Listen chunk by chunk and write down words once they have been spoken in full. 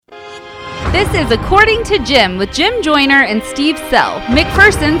This is According to Jim with Jim Joyner and Steve Sell,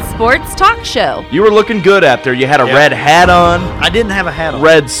 McPherson's sports talk show. You were looking good out there. You had a red hat on. I didn't have a hat on.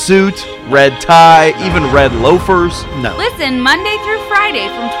 Red suit, red tie, even red loafers. No. Listen Monday through Friday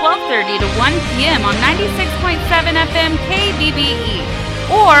from 12:30 to 1 p.m. on 96.7 FM KBBE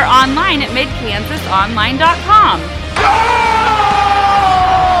or online at midkansasonline.com.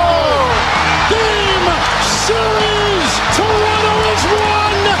 Game series, Toronto has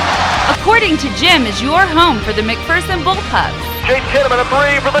won! According to Jim is your home for the McPherson Bullpups. Chase Kinnaman a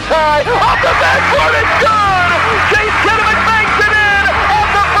three for the tie. Off the backboard, it's good! Chase Kinnaman banks it in! Off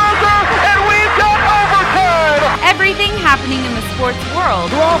the buzzer, and we've got overtime! Everything happening in the sports world.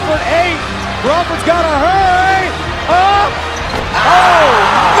 Crawford 8. Crawford's got to hurry! Up! Oh,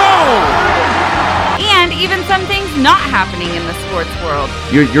 no! And even some things not happening in the sports world.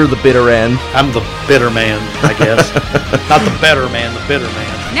 You're the bitter end. I'm the bitter man, I guess. Not the better man, the bitter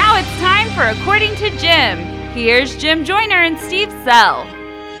man. Now it's time for According to Jim. Here's Jim Joyner and Steve Sell.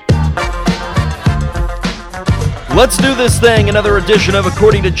 Let's do this thing. Another edition of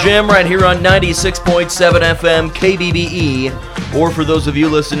According to Jim right here on 96.7 FM KBBE. Or for those of you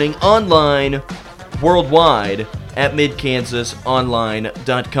listening online, worldwide, at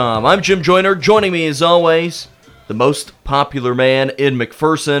midkansasonline.com. I'm Jim Joyner. Joining me as always, the most popular man in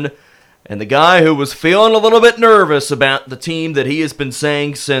McPherson, and the guy who was feeling a little bit nervous about the team that he has been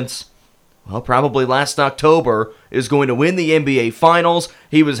saying since, well, probably last October, is going to win the NBA Finals.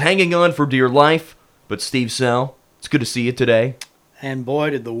 He was hanging on for dear life, but Steve Sell, it's good to see you today. And boy,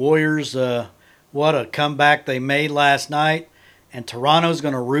 did the Warriors, what a comeback they made last night. And Toronto's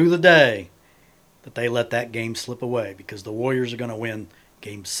going to rue the day that they let that game slip away, because the Warriors are going to win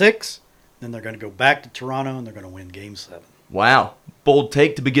Game 6, then they're going to go back to Toronto, and they're going to win Game 7. Wow. Bold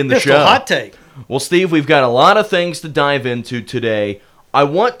take to begin the Pistol show. hot take. Well, Steve, we've got a lot of things to dive into today. I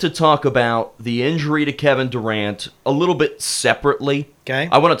want to talk about the injury to Kevin Durant a little bit separately. Okay.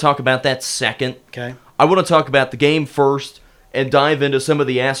 I want to talk about that second. Okay. I want to talk about the game first and dive into some of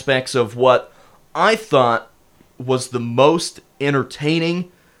the aspects of what I thought was the most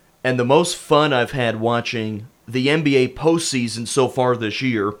entertaining and the most fun I've had watching the NBA postseason so far this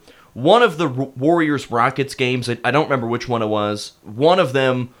year. One of the Warriors-Rockets games, I don't remember which one it was. One of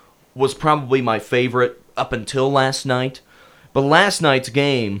them was probably my favorite up until last night. But last night's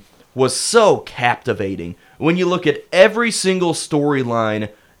game was so captivating. When you look at every single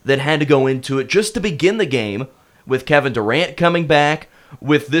storyline that had to go into it just to begin the game, with Kevin Durant coming back,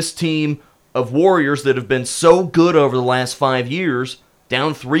 with this team of Warriors that have been so good over the last 5 years,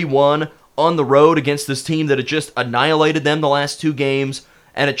 down 3-1 on the road against this team that had just annihilated them the last 2 games,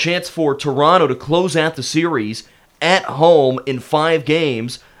 and a chance for Toronto to close out the series at home in 5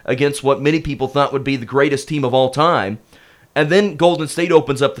 games against what many people thought would be the greatest team of all time. And then Golden State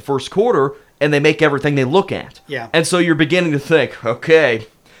opens up the first quarter, and they make everything they look at. Yeah. And so you're beginning to think, okay,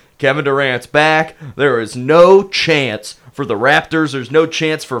 Kevin Durant's back. There is no chance for the Raptors. There's no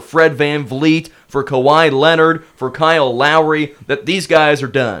chance for Fred VanVleet, for Kawhi Leonard, for Kyle Lowry, that these guys are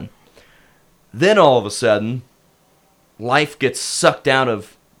done. Then all of a sudden, life gets sucked out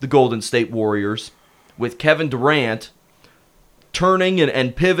of the Golden State Warriors with Kevin Durant turning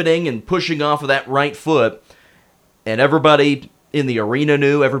and pivoting and pushing off of that right foot. And everybody in the arena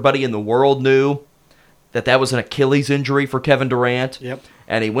knew, everybody in the world knew that that was an Achilles injury for Kevin Durant. Yep.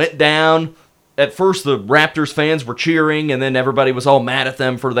 And he went down. At first, the Raptors fans were cheering, and then everybody was all mad at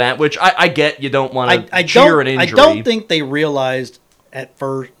them for that, which I get. You don't want to cheer an injury. I don't think they realized at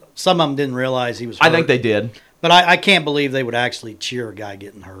first. Some of them didn't realize he was hurt. I think they did. But I can't believe they would actually cheer a guy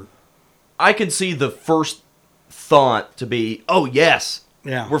getting hurt. I can see the first thought to be, oh, yes,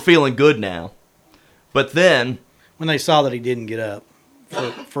 Yeah. we're feeling good now. But then, When they saw that he didn't get up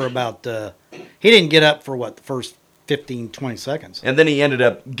for about, he didn't get up for what, the first 15, 20 seconds. and then he ended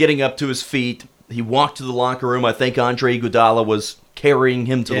up getting up to his feet. He walked to the locker room. I think Andre Iguodala was carrying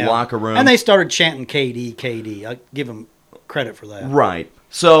him to the locker room. And they started chanting KD, KD. I give him credit for that. Right.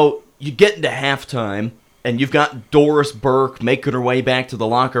 So you get into halftime, and you've got Doris Burke making her way back to the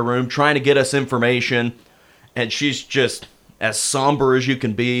locker room, trying to get us information, and she's just as somber as you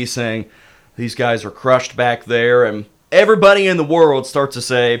can be, saying these guys are crushed back there, and everybody in the world starts to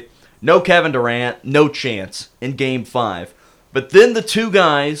say, no Kevin Durant, no chance in Game 5. But then the two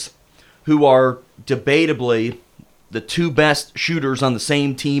guys who are debatably the two best shooters on the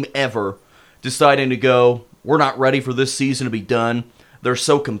same team ever deciding to go, we're not ready for this season to be done. They're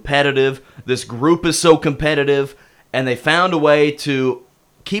so competitive. This group is so competitive. And they found a way to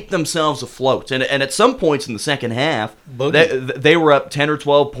keep themselves afloat. And at some points in the second half, they were up 10 or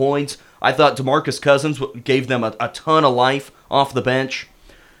 12 points. I thought DeMarcus Cousins gave them a ton of life off the bench.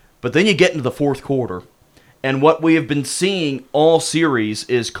 But then you get into the fourth quarter, and what we have been seeing all series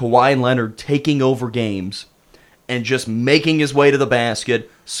is Kawhi Leonard taking over games and just making his way to the basket,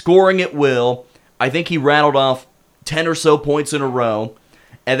 scoring at will. I think he rattled off 10 or so points in a row.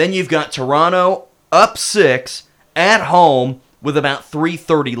 And then you've got Toronto up 6 at home with about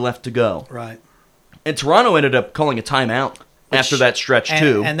 3:30 left to go. Right. And Toronto ended up calling a timeout after that stretch,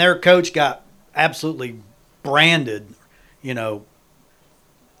 too. And their coach got absolutely branded. You know,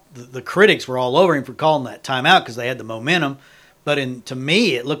 the critics were all over him for calling that timeout because they had the momentum. But to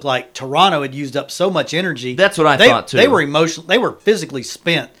me, it looked like Toronto had used up so much energy. That's what I thought, too. They were emotional. They were physically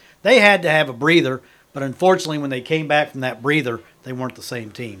spent. They had to have a breather. But unfortunately, when they came back from that breather, they weren't the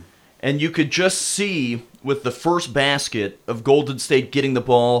same team. And you could just see with the first basket of Golden State getting the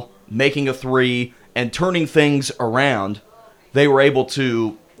ball, making a three, and turning things around, they were able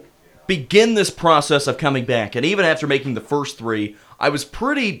to begin this process of coming back. And even after making the first three, I was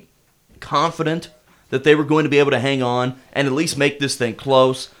pretty confident that they were going to be able to hang on and at least make this thing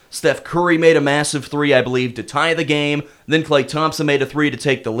close. Steph Curry made a massive three, I believe, to tie the game. Then Klay Thompson made a three to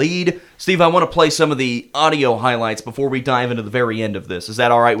take the lead. Steve, I want to play some of the audio highlights before we dive into the very end of this. Is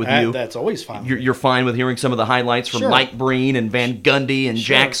that all right with you? That's always fine. You're fine with hearing some of the highlights from Mike Breen and Van Gundy and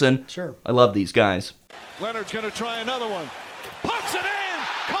Jackson? Sure. I love these guys. Leonard's going to try another one. Puts it in!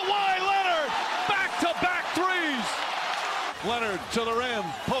 Kawhi Leonard! Back-to-back threes! Leonard to the rim.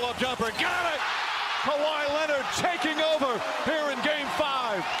 Pull-up jumper. Got it! Kawhi Leonard taking over here in Game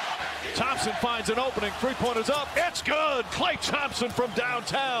 5. Thompson finds an opening. Three-pointer's up. It's good. Klay Thompson from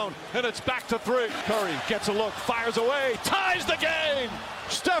downtown. And it's back to three. Curry gets a look. Fires away. Ties the game.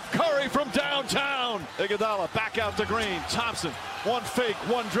 Steph Curry from downtown. Iguodala back out to Green. Thompson. One fake.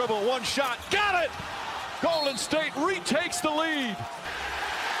 One dribble. One shot. Got it. Golden State retakes the lead.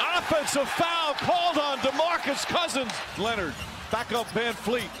 Offensive foul called on DeMarcus Cousins. Leonard back up Van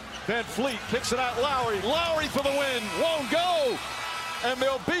Fleet. Van Fleet kicks it out Lowry. Lowry for the win. Won't go. And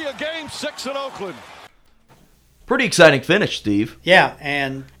there'll be a Game 6 in Oakland. Pretty exciting finish, Steve. Yeah,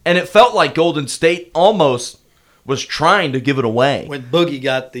 and it felt like Golden State almost was trying to give it away. when Boogie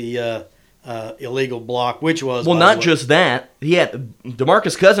got the illegal block, which was Well, not just that. He had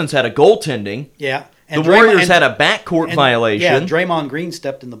DeMarcus Cousins had a goaltending. yeah, The Warriors had a backcourt violation. Yeah, Draymond Green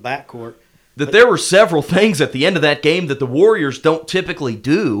stepped in the backcourt. That there were several things at the end of that game that the Warriors don't typically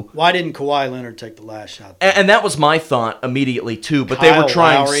do. Why didn't Kawhi Leonard take the last shot? And that was my thought immediately, too. But they were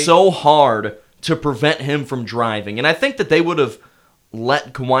trying so hard to prevent him from driving. And I think that they would have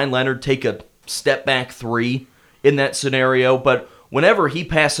let Kawhi Leonard take a step-back three in that scenario. But whenever he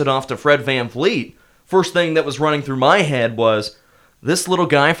passed it off to Fred VanVleet, first thing that was running through my head was, this little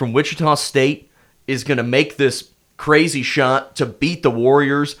guy from Wichita State is going to make this crazy shot to beat the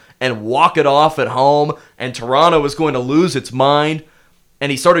Warriors and walk it off at home, and Toronto is going to lose its mind. And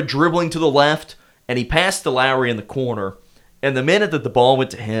he started dribbling to the left, and he passed to Lowry in the corner. And the minute that the ball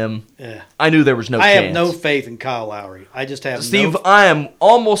went to him, I knew there was no chance. I have no faith in Kyle Lowry. I just have Steve, I am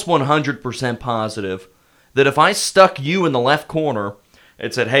almost 100% positive that if I stuck you in the left corner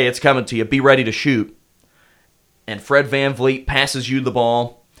and said, hey, it's coming to you, be ready to shoot, and Fred VanVleet passes you the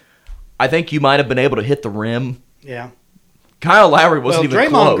ball, I think you might have been able to hit the rim. Yeah. Kyle Lowry wasn't even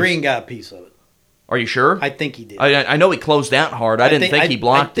close. Draymond Green got a piece of it. Are you sure? I think he did. I know he closed out hard. I didn't think he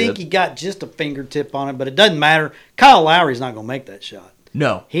blocked it. I think he got just a fingertip on it, but it doesn't matter. Kyle Lowry's not going to make that shot.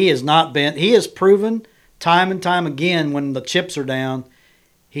 No. He has not been. He has proven time and time again when the chips are down,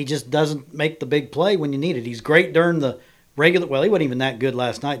 he just doesn't make the big play when you need it. He's great during the regular. Well, he wasn't even that good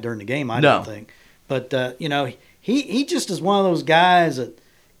last night during the game, I don't think. But, he just is one of those guys that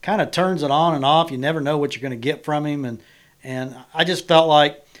kind of turns it on and off. You never know what you're going to get from him. And I just felt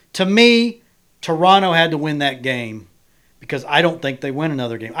like, to me, Toronto had to win that game because I don't think they win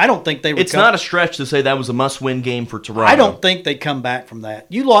another game. I don't think they would. It's not a stretch to say that was a must-win game for Toronto. I don't think they come back from that.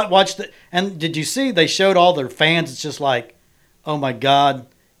 You watched it, and did you see they showed all their fans? It's just like, oh my God,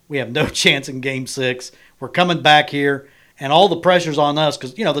 we have no chance in Game 6. We're coming back here, and all the pressure's on us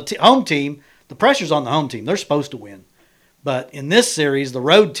because the home team. The pressure's on the home team. They're supposed to win, but in this series, the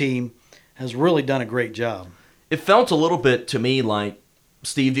road team has really done a great job. It felt a little bit to me like,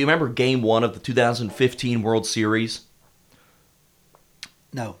 Steve, do you remember Game 1 of the 2015 World Series?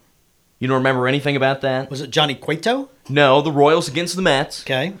 No. You don't remember anything about that? Was it Johnny Cueto? No, the Royals against the Mets.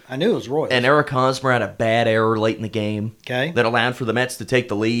 Okay, I knew it was Royals. And Eric Hosmer had a bad error late in the game. Okay. That allowed for the Mets to take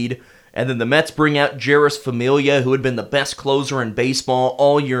the lead. And then the Mets bring out Jeurys Familia, who had been the best closer in baseball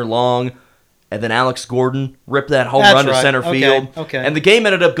all year long. And then Alex Gordon ripped that home run to center field. Okay. And the game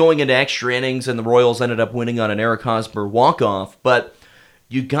ended up going into extra innings, and the Royals ended up winning on an Eric Hosmer walk-off. But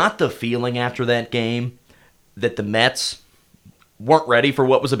you got the feeling after that game that the Mets weren't ready for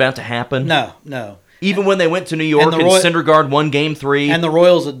what was about to happen. No. Even when they went to New York and Syndergaard won Game 3. And the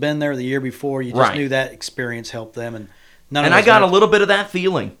Royals had been there the year before. You just Right. knew that experience helped them. And I got a little bit of that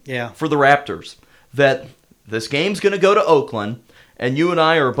feeling for the Raptors, that this game's going to go to Oakland, and you and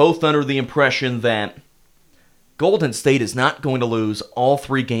I are both under the impression that Golden State is not going to lose all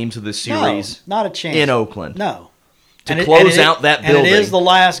 3 games of this series not a chance. in Oakland. No. To close out that building. And it is the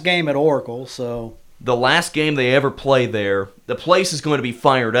last game at Oracle, so... The last game they ever play there, the place is going to be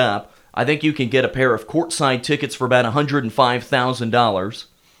fired up. I think you can get a pair of courtside tickets for about $105,000.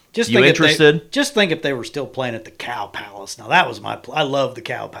 You interested? Just think if they were still playing at the Cow Palace. Now, that was I love the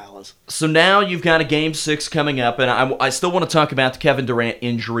Cow Palace. So now you've got a Game 6 coming up, and I still want to talk about the Kevin Durant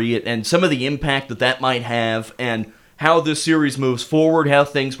injury and some of the impact that might have and how this series moves forward, how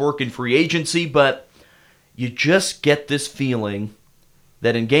things work in free agency, but you just get this feeling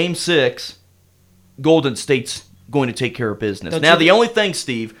that in Game 6, Golden State's going to take care of business. Now, the only thing,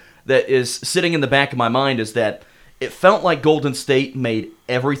 Steve, that is sitting in the back of my mind is that it felt like Golden State made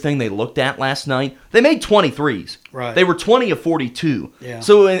everything they looked at last night. They made 23s. Right. They were 20 of 42. Yeah.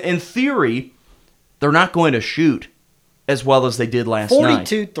 So in theory, they're not going to shoot as well as they did last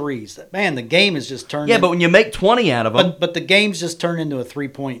 42 night. threes. Man, the game is just turned. Yeah, but when you make 20 out of them, but the game's just turned into a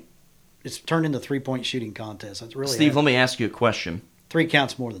 3-point. It's turned into a 3-point shooting contest. That's really Steve. Let me ask you a question. 3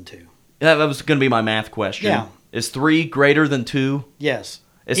 counts more than 2. That was going to be my math question. Yeah. Is 3 greater than 2? Yes.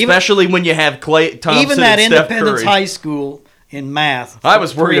 Especially when you have Klay Thompson even that and Steph Independence Curry. High School in math. I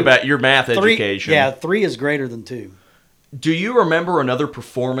was worried about your math education. Yeah, 3 is greater than 2. Do you remember another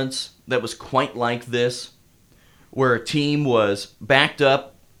performance that was quite like this, where a team was backed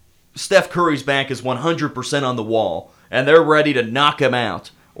up, Steph Curry's back is 100% on the wall, and they're ready to knock him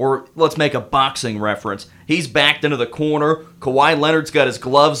out? Or let's make a boxing reference. He's backed into the corner, Kawhi Leonard's got his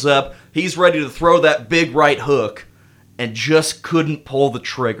gloves up, he's ready to throw that big right hook, and just couldn't pull the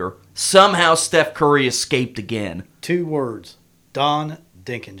trigger. Somehow Steph Curry escaped again. 2 words. Don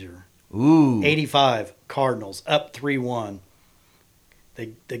Dinkinger. Ooh. 85, Cardinals, up 3-1.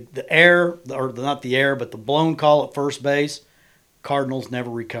 The error, or not the error, but the blown call at first base, Cardinals never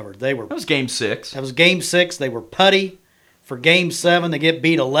recovered. That was Game 6. That was Game 6. They were putty. For Game 7, they get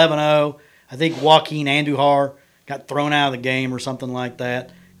beat 11-0. I think Joaquin Andujar got thrown out of the game or something like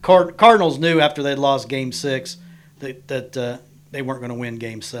that. Cardinals knew after they'd lost Game 6 that they weren't going to win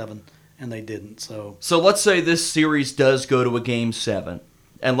Game 7, and they didn't. So let's say this series does go to a Game 7,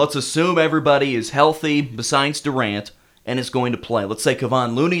 and let's assume everybody is healthy besides Durant and is going to play. Let's say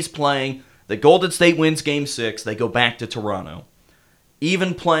Kevon Looney's playing, the Golden State wins Game 6, they go back to Toronto.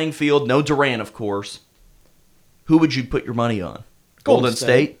 Even playing field, no Durant, of course. Who would you put your money on? Golden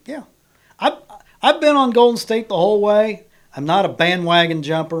State? Yeah. I've been on Golden State the whole way. I'm not a bandwagon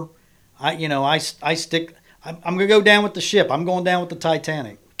jumper. I stick. I'm going to go down with the ship. I'm going down with the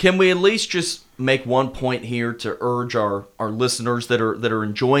Titanic. Can we at least just make one point here to urge our listeners that are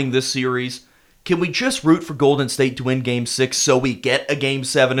enjoying this series? Can we just root for Golden State to win Game 6 so we get a Game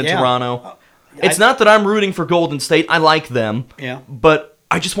 7 in Toronto? It's not that I'm rooting for Golden State. I like them. Yeah. But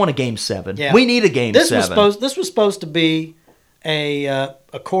I just want a Game 7. Yeah. We need a Game 7. This was supposed to be a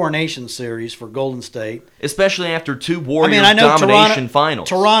coronation series for Golden State, especially after 2 Warriors domination finals.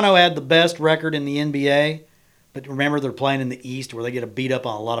 Toronto had the best record in the NBA, but remember they're playing in the East where they get beat up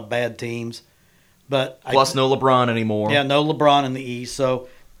on a lot of bad teams. But plus no LeBron anymore. Yeah, no LeBron in the East. So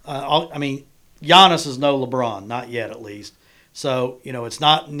Giannis is no LeBron, not yet at least. So it's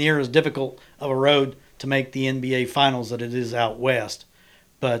not near as difficult of a road to make the NBA Finals that it is out west.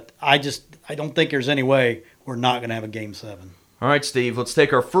 But I don't think there's any way we're not going to have a Game 7. All right, Steve, let's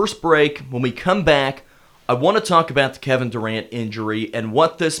take our first break. When we come back, I want to talk about the Kevin Durant injury and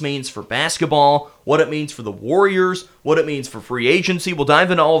what this means for basketball, what it means for the Warriors, what it means for free agency. We'll dive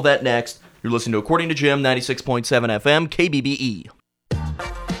into all of that next. You're listening to According to Jim, 96.7 FM, KBBE.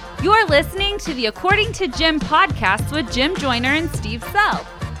 You're listening to the According to Jim podcast with Jim Joyner and Steve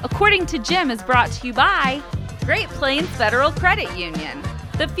Self. According to Jim is brought to you by Great Plains Federal Credit Union,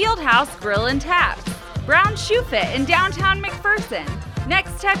 The Fieldhouse Grill and Taps, Brown Shoe Fit in downtown McPherson,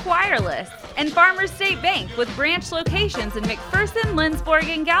 Next Tech Wireless, and Farmers State Bank with branch locations in McPherson, Lindsborg,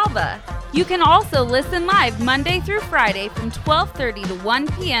 and Galva. You can also listen live Monday through Friday from 12:30 to 1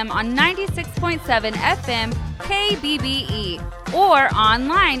 p.m. on 96.7 FM KBBE or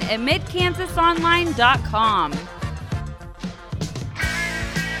online at midkansasonline.com.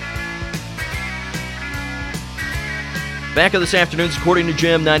 Back of this afternoon's According to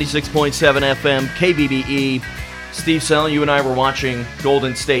Jim, 96.7 FM, KBBE. Steve Sell, you and I were watching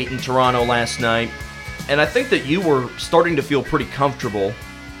Golden State in Toronto last night, and I think that you were starting to feel pretty comfortable,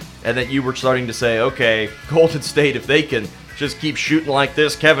 and that you were starting to say, okay, Golden State, if they can just keep shooting like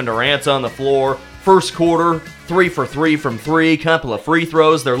this. Kevin Durant's on the floor. First quarter, 3 for 3 from 3, couple of free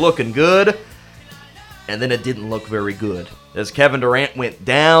throws. They're looking good. And then it didn't look very good as Kevin Durant went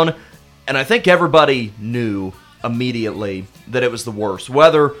down. And I think everybody knew immediately that it was the worst.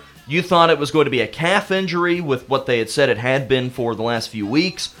 Whether you thought it was going to be a calf injury with what they had said it had been for the last few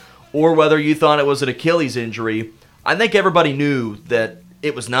weeks, or whether you thought it was an Achilles injury, I think everybody knew that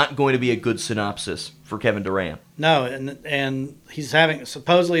it was not going to be a good synopsis for Kevin Durant. No, and he's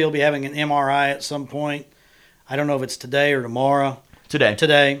supposedly he'll be having an MRI at some point. I don't know if it's today or tomorrow.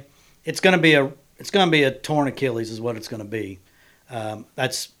 Today. It's going to be a torn Achilles is what it's going to be.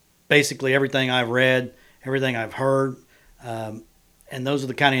 That's basically everything I've read, everything I've heard. And those are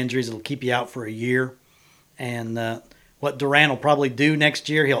the kind of injuries that will keep you out for a year. And what Durant will probably do next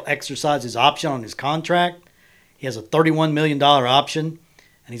year, he'll exercise his option on his contract. He has a $31 million option,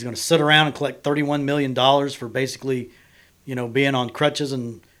 and he's going to sit around and collect $31 million for basically, being on crutches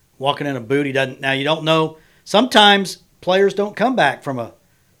and walking in a boot. Now, you don't know. Sometimes players don't come back from a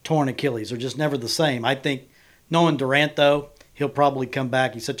torn Achilles. They're just never the same. I think knowing Durant, though, he'll probably come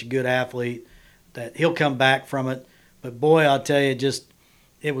back. He's such a good athlete that he'll come back from it. But, boy, I'll tell you,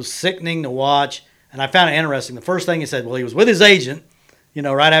 it was sickening to watch. And I found it interesting. The first thing he said, well, he was with his agent,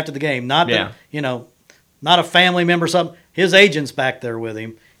 right after the game. Not a family member or something. His agent's back there with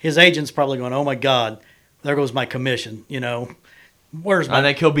him. His agent's probably going, oh, my God, there goes my commission, I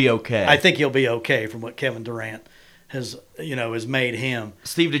think he'll be okay. I think he'll be okay from what Kevin Durant has made him.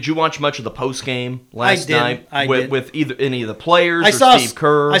 Steve, did you watch much of the post game last night I did. with either any of the players or Steve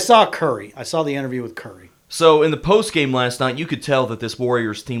Kerr? I saw Curry. I saw the interview with Curry. So in the post game last night, you could tell that this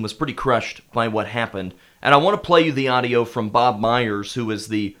Warriors team was pretty crushed by what happened. And I want to play you the audio from Bob Myers, who is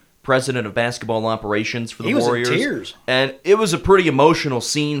the president of basketball operations for the Warriors. He was in tears. And it was a pretty emotional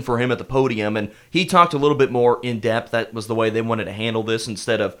scene for him at the podium. And he talked a little bit more in depth. That was the way they wanted to handle this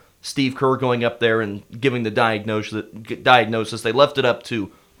instead of Steve Kerr going up there and giving the diagnosis. They left it up to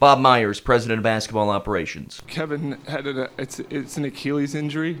Bob Myers, president of basketball operations. Kevin had it's an Achilles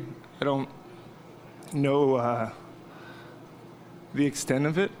injury. I don't know the extent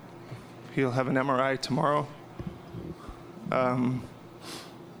of it. He'll have an MRI tomorrow.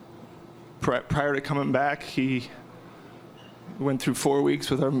 Prior to coming back, he went through 4 weeks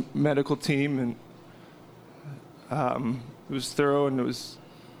with our medical team, and it was thorough, and it was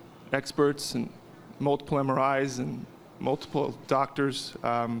experts and multiple MRIs and multiple doctors,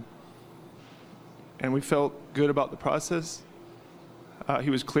 and we felt good about the process. He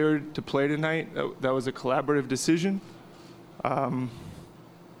was cleared to play tonight. That was a collaborative decision. I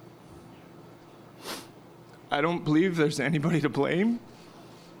don't believe there's anybody to blame,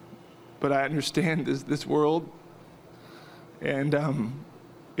 but I understand this world, and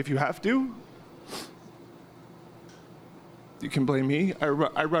if you have to, you can blame me. I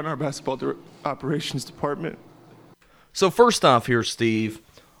run our basketball operations department. So first off here, Steve,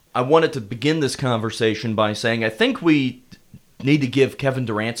 I wanted to begin this conversation by saying I think we need to give Kevin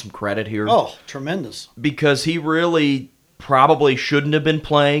Durant some credit here. Oh, tremendous. Because he really probably shouldn't have been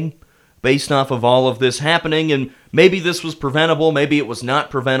playing based off of all of this happening, and maybe this was preventable, maybe it was not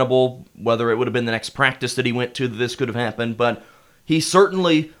preventable, whether it would have been the next practice that he went to that this could have happened, but he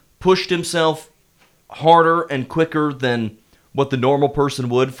certainly pushed himself harder and quicker than what the normal person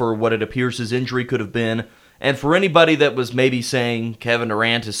would for what it appears his injury could have been. And for anybody that was maybe saying Kevin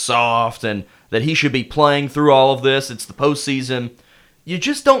Durant is soft and that he should be playing through all of this, it's the postseason, you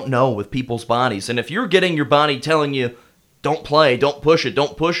just don't know with people's bodies. And if you're getting your body telling you, don't play, don't push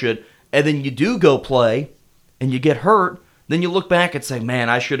it, and then you do go play and you get hurt, then you look back and say, man,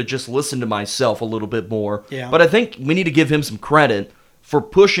 I should have just listened to myself a little bit more. Yeah. But I think we need to give him some credit for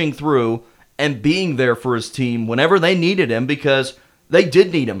pushing through and being there for his team whenever they needed him, because they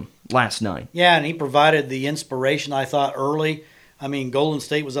did need him last night. Yeah, and he provided the inspiration, I thought, early. I mean, Golden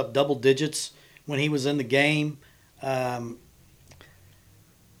State was up double digits when he was in the game.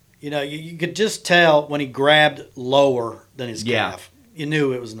 You could just tell when he grabbed lower than his calf. You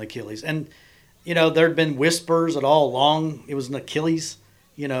knew it was an Achilles. And, there'd been whispers at all along it was an Achilles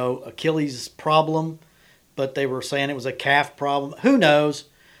problem, but they were saying it was a calf problem. Who knows?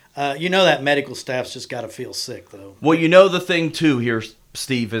 That medical staff's just got to feel sick, though. Well, the thing, too, here,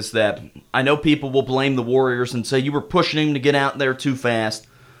 Steve, is that I know people will blame the Warriors and say you were pushing him to get out there too fast,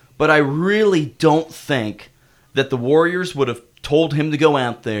 but I really don't think that the Warriors would have told him to go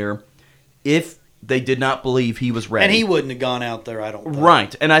out there if they did not believe he was ready. And he wouldn't have gone out there, I don't think.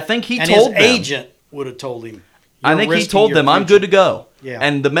 Right, and I think he told them. And his agent would have told him. I think he told them, I'm good to go. Yeah.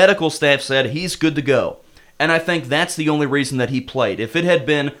 And the medical staff said he's good to go. And I think that's the only reason that he played. If it had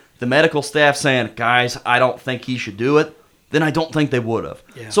been the medical staff saying, guys, I don't think he should do it, then I don't think they would have.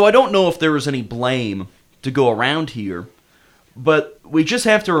 Yeah. So I don't know if there was any blame to go around here, but we just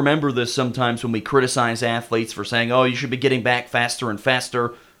have to remember this sometimes when we criticize athletes for saying, oh, you should be getting back faster and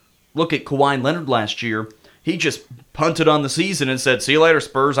faster. Look at Kawhi Leonard last year. He just punted on the season and said, see you later,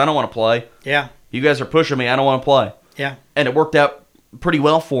 Spurs. I don't want to play. Yeah. You guys are pushing me. I don't want to play. Yeah. And it worked out pretty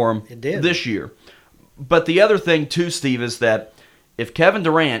well for him It did. this year. But the other thing, too, Steve, is that if Kevin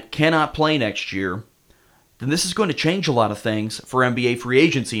Durant cannot play next year, then this is going to change a lot of things for NBA free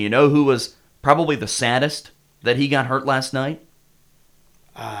agency. You know who was probably the saddest that he got hurt last night?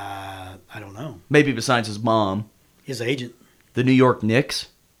 I don't know. Maybe besides his mom. His agent. The New York Knicks.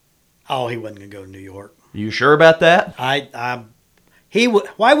 Oh, he wasn't going to go to New York. Are you sure about that? Why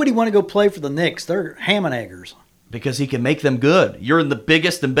would he want to go play for the Knicks? They're ham and eggers. Because he can make them good. You're in the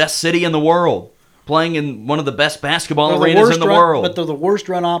biggest and best city in the world, playing in one of the best basketball arenas in the world. But they're the worst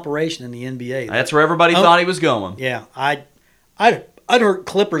run operation in the NBA. That's where everybody thought he was going. Yeah, I'd hurt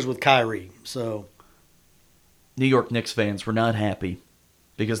Clippers with Kyrie. So New York Knicks fans were not happy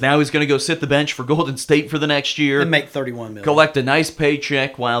because now he's going to go sit the bench for Golden State for the next year. and make $31 million. Collect a nice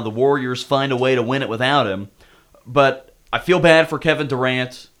paycheck while the Warriors find a way to win it without him. But I feel bad for Kevin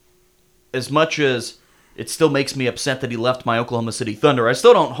Durant. As much as it still makes me upset that he left my Oklahoma City Thunder, I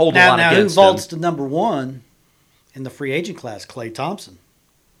still don't hold a lot Now who against vaults him. to number one in the free agent class? Klay Thompson.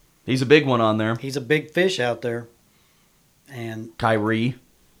 He's a big one on there. He's a big fish out there. And Kyrie.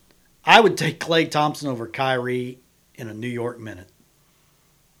 I would take Klay Thompson over Kyrie in a New York minute.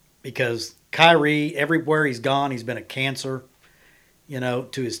 Because Kyrie, everywhere he's gone, he's been a cancer, to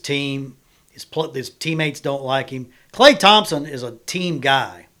his team. His teammates don't like him. Klay Thompson is a team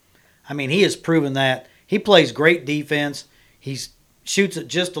guy. I mean, he has proven that. He plays great defense. He shoots it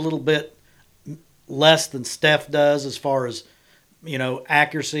just a little bit less than Steph does as far as,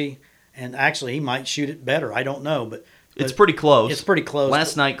 accuracy. And actually, he might shoot it better. I don't know. But It's pretty close. It's pretty close.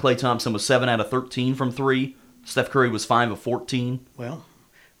 Last night, Klay Thompson was 7 out of 13 from 3. Steph Curry was 5 of 14. Well,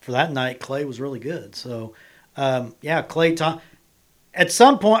 for that night, Klay was really good. So, Klay Thompson. At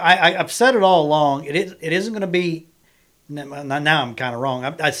some point, I've said it all along. It isn't going to be. Now I'm kind of wrong.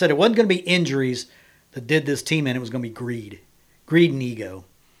 I said it wasn't going to be injuries that did this team in. It was going to be greed and ego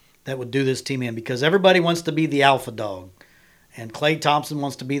that would do this team in because everybody wants to be the alpha dog, and Klay Thompson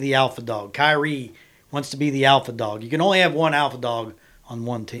wants to be the alpha dog. Kyrie wants to be the alpha dog. You can only have one alpha dog on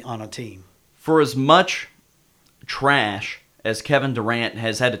on a team. For as much trash as Kevin Durant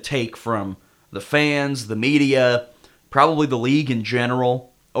has had to take from the fans, the media, probably the league in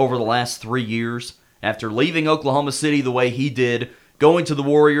general over the last 3 years, after leaving Oklahoma City the way he did, going to the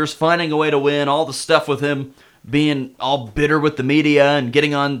Warriors, finding a way to win, all the stuff with him being all bitter with the media and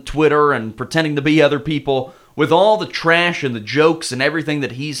getting on Twitter and pretending to be other people, with all the trash and the jokes and everything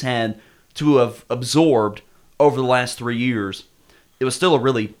that he's had to have absorbed over the last 3 years, it was still a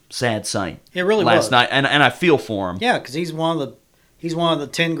really sad sight. It really last was. night, and I feel for him. Yeah, because he's one of the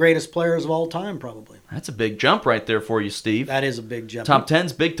 10 greatest players of all time, probably. That's a big jump right there for you, Steve. That is a big jump. Top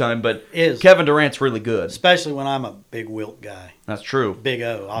 10's big time, but Is. Kevin Durant's really good. Especially when I'm a big Wilt guy. That's true. Big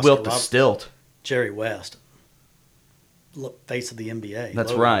O. Oscar Wilt the Robertson, stilt. Jerry West. Face of the NBA.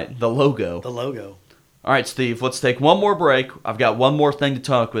 That's logo. right. The logo. The logo. All right, Steve, let's take one more break. I've got one more thing to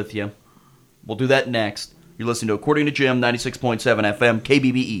talk with you. We'll do that next. You're listening to According to Jim, 96.7 FM,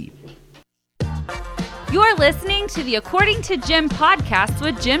 KBBE. You're listening to the According to Jim podcast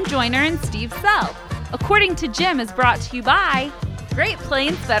with Jim Joyner and Steve Self. According to Jim is brought to you by Great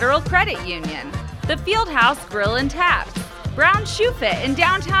Plains Federal Credit Union, the Fieldhouse Grill and Taps, Brown Shoe Fit in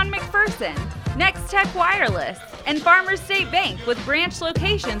downtown McPherson, Next Tech Wireless, and Farmers State Bank with branch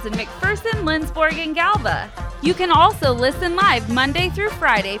locations in McPherson, Lindsborg, and Galva. You can also listen live Monday through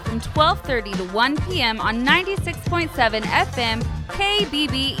Friday from 12:30 to 1 p.m. on 96.7 FM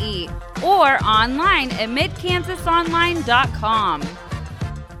KBBE or online at midkansasonline.com.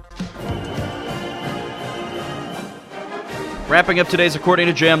 Wrapping up today's According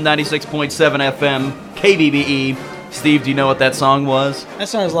to Jim, 96.7 FM, KBBE. Steve, do you know what that song was? That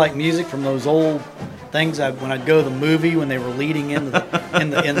sounds like music from those old things when I'd go to the movie when they were leading into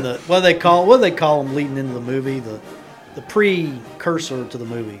the what do they call them leading into the movie, the precursor to the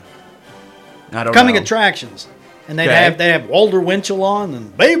movie. I don't Coming know. attractions. And they'd Okay. have Walter Winchell on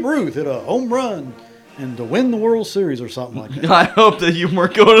and Babe Ruth hit a home run and to win the World Series or something like that. I hope that you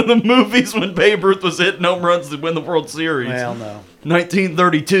weren't going to the movies when Babe Ruth was hitting home runs to win the World Series. Well, no.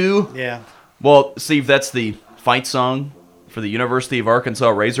 1932. Yeah. Well, Steve, that's the fight song for the University of Arkansas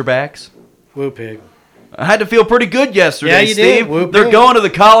Razorbacks. Woo pig. I had to feel pretty good yesterday, Yeah, you Steve. did. Whoop, They're whoop. going to the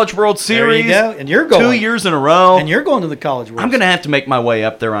College World There you Series. go. And you're going. 2 years in a row. And you're going to the College World I'm going to have to make my way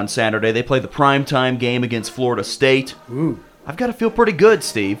up there on Saturday. They play the primetime game against Florida State. Ooh. I've got to feel pretty good,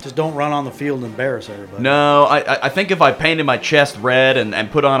 Steve. Just don't run on the field and embarrass everybody. No, I think if I painted my chest red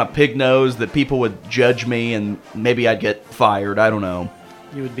and put on a pig nose that people would judge me and maybe I'd get fired. I don't know.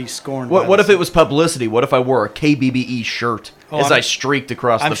 You would be scorned. What if it was publicity? What if I wore a KBBE shirt as I streaked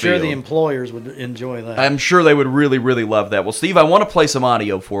across the I'm sure field? the employers would enjoy that. I'm sure they would really, really love that. Well, Steve, I want to play some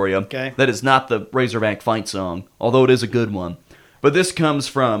audio for you. Okay. That is not the Razorback fight song, although it is a good one. But this comes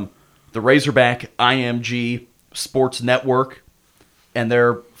from the Razorback IMG Sports Network and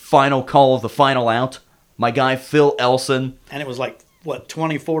their final call of the final out. My guy Phil Elson. And it was like, what,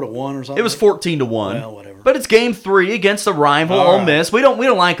 24-1 or something? It was 14-1. Well, whatever. But it's game 3 against a rival, All Ole right. Miss. We don't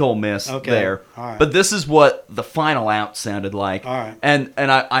like Ole Miss Okay. there. All right. But this is what the final out sounded like. All right. And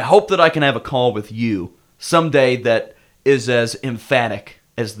I hope that I can have a call with you someday that is as emphatic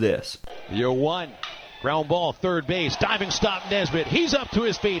as this. Year one. Ground ball, third base, diving stop Nesbitt. He's up to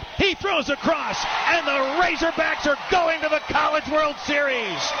his feet. He throws across, and the Razorbacks are going to the College World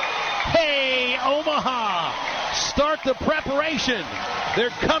Series. Hey, Omaha, start the preparation. They're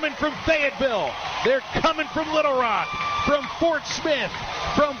coming from Fayetteville. They're coming from Little Rock, from Fort Smith,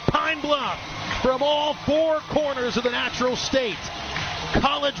 from Pine Bluff, from all 4 corners of the natural state.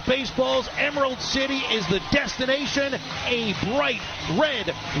 College baseball's Emerald City is the destination. A bright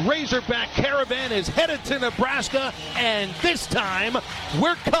red Razorback caravan is headed to Nebraska, and this time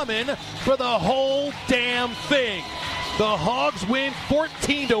we're coming for the whole damn thing. The Hogs win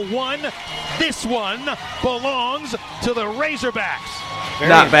 14-1. This one belongs to the Razorbacks. Very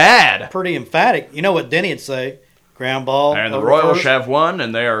Not bad. Pretty emphatic. You know what Denny would say? Ground ball. And the over Royals first, have won,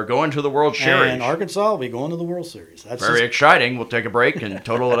 and they are going to the World Series. And Arkansas will be going to the World Series. That's Very just, exciting. We'll take a break and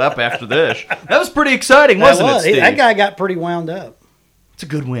total it up after this. That was pretty exciting, that wasn't was. it, Steve? That guy got pretty wound up. It's a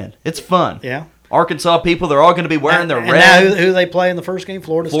good win. It's fun. Yeah. Arkansas people, they're all going to be wearing their And red. now who they play in the first game?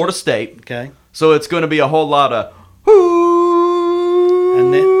 Florida State. Okay. So it's going to be a whole lot of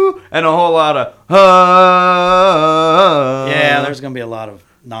whoo and a whole lot of Yeah, there's going to be a lot of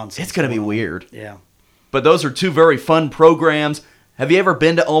nonsense. It's going to be weird. Yeah. But those are 2 very fun programs. Have you ever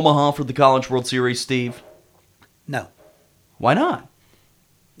been to Omaha for the College World Series, Steve? No. Why not?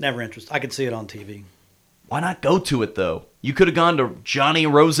 Never interested. I could see it on TV. Why not go to it, though? You could have gone to Johnny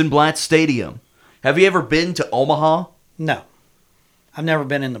Rosenblatt Stadium. Have you ever been to Omaha? No. I've never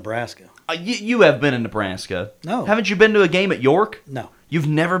been in Nebraska. You have been in Nebraska. No. Haven't you been to a game at York? No. You've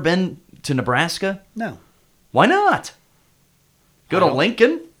never been to Nebraska? No. Why not? Go to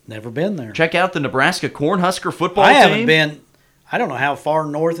Lincoln? Never been there. Check out the Nebraska Cornhusker football I team. haven't been. I don't know how far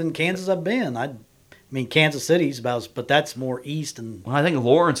north in Kansas I've been. I mean, Kansas City's about, but that's more east and. Well, I think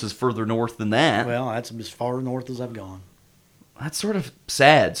Lawrence is further north than that. Well, that's as far north as I've gone. That's sort of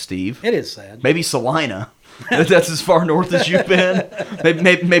sad, Steve. It is sad. Maybe Salina. That's as far north as you've been.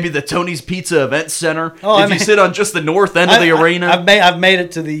 Maybe the Tony's Pizza Event Center. Oh, you sit on just the north end of the arena. I've made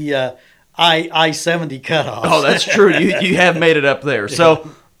it to the I-70 cutoff. Oh, that's true. You have made it up there. So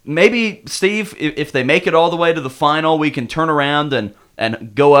maybe, Steve, if they make it all the way to the final, we can turn around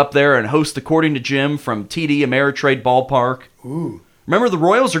and go up there and host According to Jim from TD Ameritrade Ballpark. Ooh. Remember, the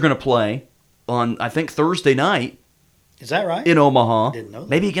Royals are going to play on, I think, Thursday night. Is that right? In Omaha. Didn't know that.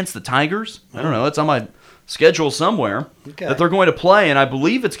 Maybe against the Tigers. I don't know. It's on my schedule somewhere Okay. that they're going to play, and I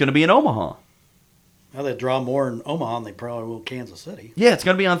believe it's going to be in Omaha. Well, they draw more in Omaha than they probably will Kansas City. Yeah, it's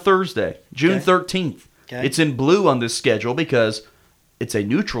going to be on Thursday, June Okay. 13th. Okay. It's in blue on this schedule because it's a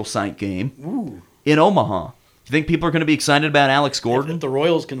neutral site game Ooh. in Omaha. You think people are going to be excited about Alex Gordon? If the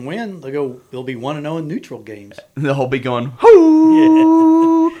Royals can win, they'll be 1-0 in neutral games. They'll be going,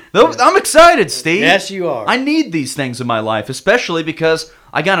 hoo! I'm excited, Steve. Yes, you are. I need these things in my life, especially because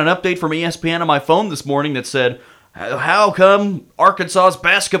I got an update from ESPN on my phone this morning that said, how come Arkansas's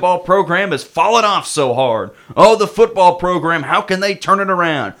basketball program has fallen off so hard? Oh, the football program, how can they turn it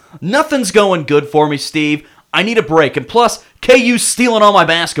around? Nothing's going good for me, Steve. I need a break. And plus, KU's stealing all my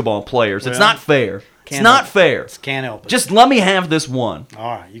basketball players. It's Well, not fair. It's can't not help- fair. Can't help it. Just let me have this one.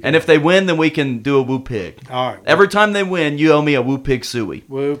 All right. You And if they win, then we can do a woo pig. All right. Every time they win, you owe me a woo pig suey.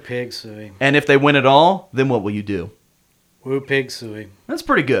 Woo pig suey. And if they win it all, then what will you do? Woo pig suey. That's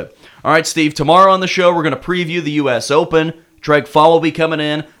pretty good. All right, Steve, tomorrow on the show, we're going to preview the U.S. Open. Dreg Fall will be coming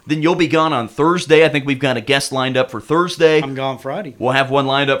in. Then you'll be gone on Thursday. I think we've got a guest lined up for Thursday. I'm gone Friday. We'll have one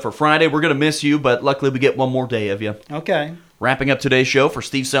lined up for Friday. We're going to miss you, but luckily we get one more day of you. Okay. Wrapping up today's show for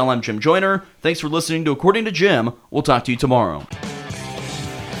Steve Sell, I'm Jim Joyner. Thanks for listening to According to Jim. We'll talk to you tomorrow.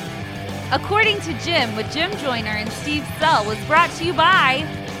 According to Jim with Jim Joyner and Steve Sell was brought to you by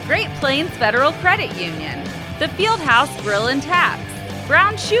Great Plains Federal Credit Union, the Fieldhouse Grill and Taps,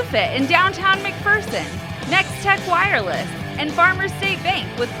 Brown Shoe Fit in downtown McPherson, Next Tech Wireless, and Farmers State Bank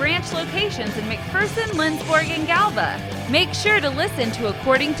with branch locations in McPherson, Lindsborg, and Galva. Make sure to listen to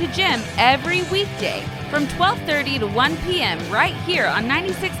According to Jim every weekday from 12:30 to 1 p.m. right here on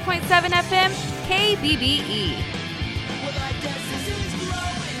 96.7 FM KBBE.